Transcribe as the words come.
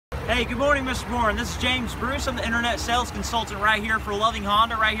Hey, good morning, Mr. Bourne. This is James Bruce. I'm the internet sales consultant right here for Loving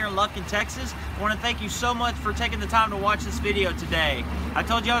Honda, right here in Lufkin, Texas. I want to thank you so much for taking the time to watch this video today. I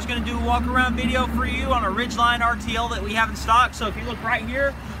told you I was going to do a walk-around video for you on a Ridgeline RTL that we have in stock. So if you look right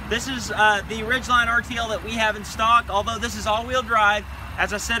here, this is the Ridgeline RTL that we have in stock. Although this is all-wheel drive,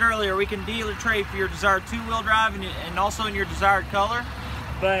 as I said earlier, we can deal or trade for your desired two-wheel drive and also in your desired color.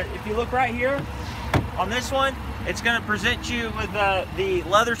 But if you look right here, on this one, it's going to present you with the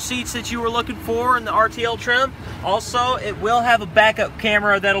leather seats that you were looking for in the RTL trim. Also, it will have a backup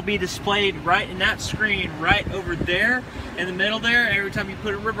camera that'll be displayed right in that screen right over there in the middle there. Every time you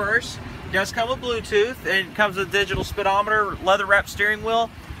put it in reverse, it does come with Bluetooth, and it comes with a digital speedometer, leather wrapped steering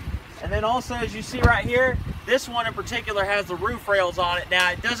wheel. And then also, as you see right here, this one in particular has the roof rails on it. Now,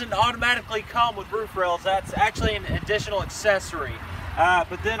 it doesn't automatically come with roof rails. That's actually an additional accessory.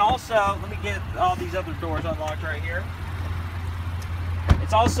 But then also, let me get all these other doors unlocked right here.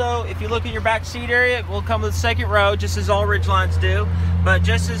 It's also, if you look in your back seat area, it will come with a second row, just as all Ridgelines do. But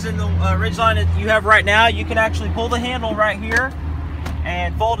just as in the Ridgeline that you have right now, you can actually pull the handle right here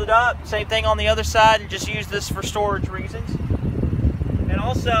and fold it up. Same thing on the other side, and just use this for storage reasons. And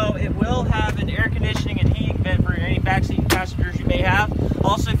also, it will have an air conditioning and heating vent for any backseat passengers you may have.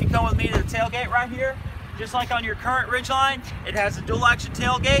 Also, if you come with me to the tailgate right here, just like on your current Ridgeline, it has a dual action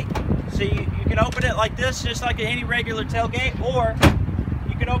tailgate. So you can open it like this, just like any regular tailgate, or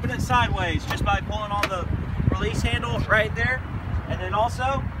you can open it sideways just by pulling on the release handle right there. And then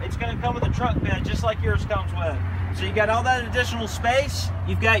also, it's going to come with a truck bed, just like yours comes with. So you got all that additional space.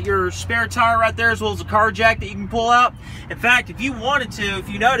 You've got your spare tire right there, as well as a car jack that you can pull out. In fact, if you wanted to, if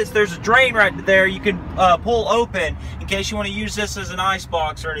you notice, there's a drain right there you can pull open in case you want to use this as an ice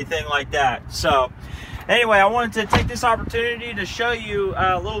box or anything like that. So anyway, I wanted to take this opportunity to show you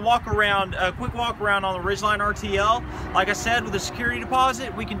a little walk around, a quick walk around on the Ridgeline RTL. Like I said, with a security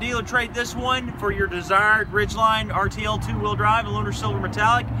deposit, we can deal or trade this one for your desired Ridgeline RTL two-wheel drive, aluminum silver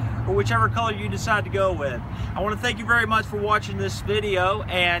metallic, or whichever color you decide to go with. I want to thank you very much for watching this video,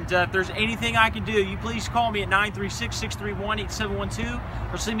 and if there's anything I can do, you please call me at 936-631-8712,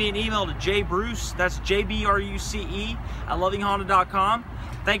 or send me an email to jbruce, that's JBRUCE, at lovinghonda.com.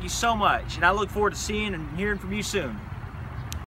 Thank you so much, and I look forward to seeing and hearing from you soon.